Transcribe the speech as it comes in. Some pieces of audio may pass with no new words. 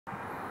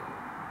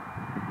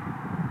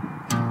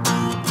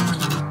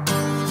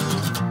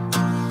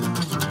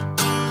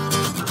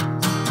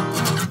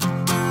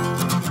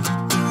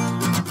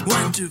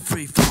2,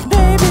 3, 4.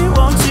 Baby,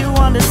 won't you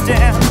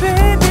understand?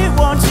 Baby,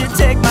 won't you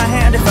take my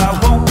hand if I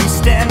won't be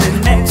standing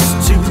next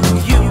to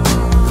you?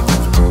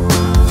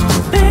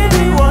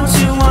 Baby, won't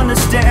you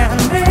understand?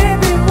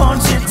 Baby,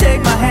 won't you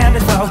take my hand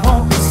if I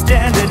won't be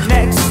standing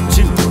next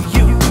to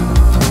you?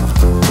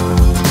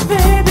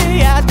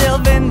 Baby, I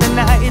delve in the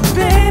night.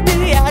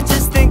 Baby, I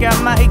just think I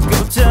might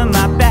go turn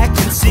my back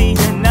and see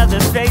another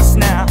face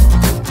now.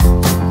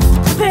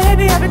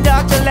 Baby, I've been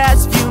dark the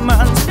last few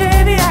months.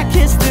 Baby, I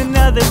kissed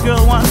another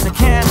girl once. I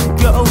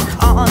can't go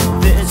on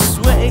this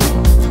way.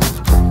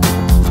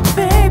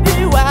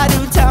 Baby, why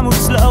do time move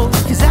slow?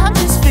 Cause I'm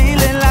just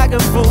feeling like a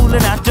fool,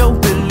 and I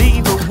don't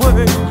believe a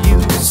word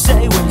you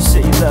say when you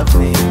say you love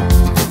me.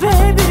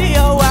 Baby,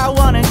 oh, I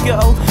wanna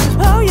go.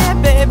 Oh yeah,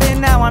 baby,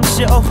 now I'm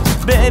sure.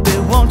 Baby,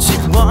 won't you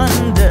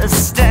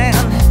understand?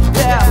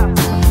 Yeah.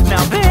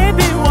 Now,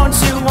 baby, won't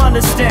you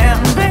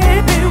understand?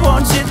 Baby,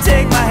 won't you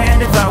take my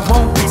hand if I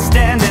won't be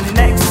standing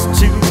next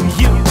to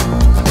you?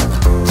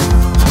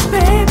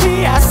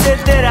 Baby, I said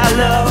that I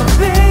love.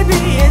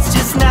 Baby, it's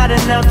just not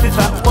enough if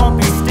I won't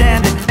be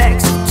standing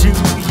next to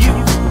you.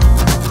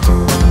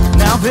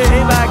 Now,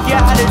 babe, I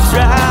gotta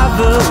drive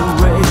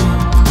away,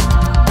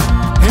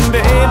 and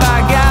babe,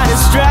 I gotta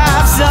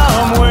strive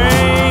some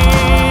way.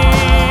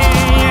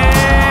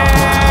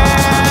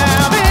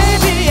 Yeah.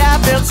 Baby, I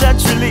felt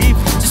such relief.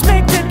 Just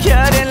make the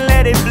cut and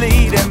let it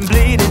bleed, and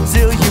bleed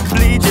until you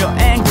bleed your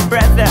angry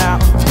breath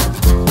out.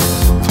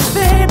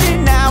 Baby,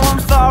 now I'm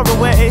far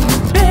away.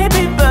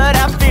 Baby, but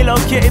I feel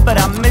okay. But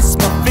I miss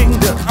my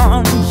finger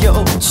on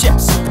your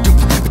chest.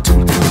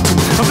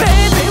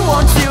 Baby,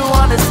 won't you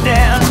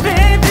understand?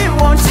 Baby,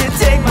 won't you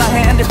take my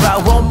hand if I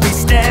won't be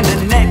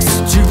standing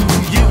next to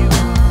you?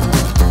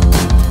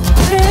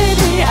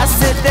 Baby, I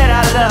said that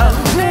I love.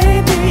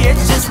 Baby,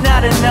 it's just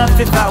not enough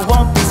if I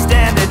won't be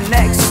standing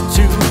next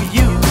to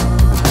you.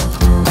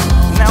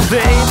 Now,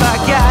 babe, I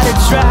gotta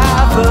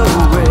drive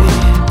away,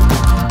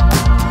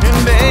 and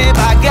babe,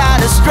 I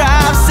gotta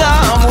strive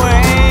some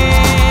way.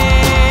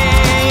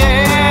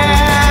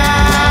 Yeah.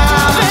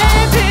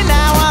 Baby,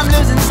 now I'm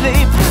losing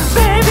sleep.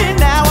 Baby,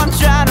 now I'm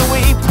trying to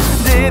weep.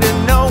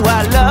 Didn't know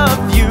I love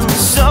you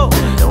so.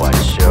 No, I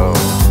show.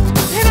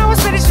 And I was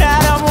finished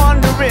out, I'm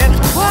wondering,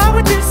 why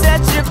would you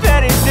such a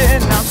petty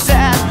thing? I'm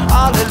sad,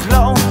 all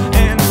alone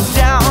and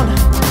down.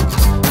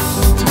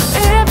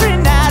 Every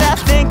night I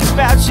think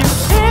about you.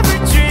 Every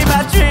dream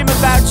I dream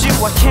about you.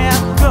 I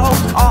can't go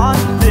on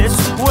this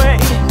way.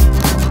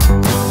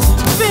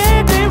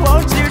 Baby,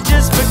 won't you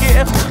just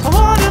forgive? I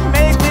wanna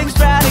make things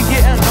right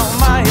again. Oh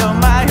my, oh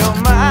my, oh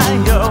my,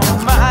 oh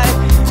my.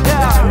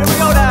 Yeah, here we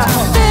go now.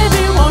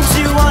 Baby, won't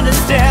you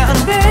understand?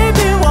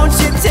 Baby, won't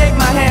you take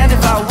my hand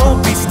if I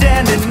won't be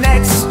standing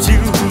next to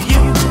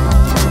you?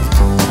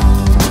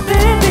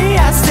 Baby,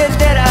 I said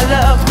that I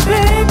love.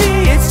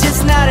 Baby, it's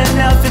just not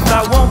enough if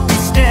I won't be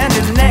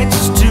standing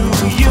next to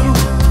you.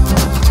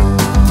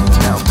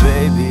 Now,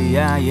 baby,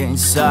 I ain't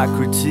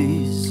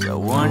Socrates. I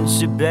want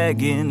you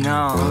begging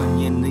on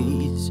your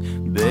knees.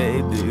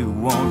 Baby,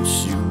 won't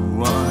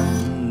you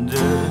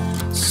understand?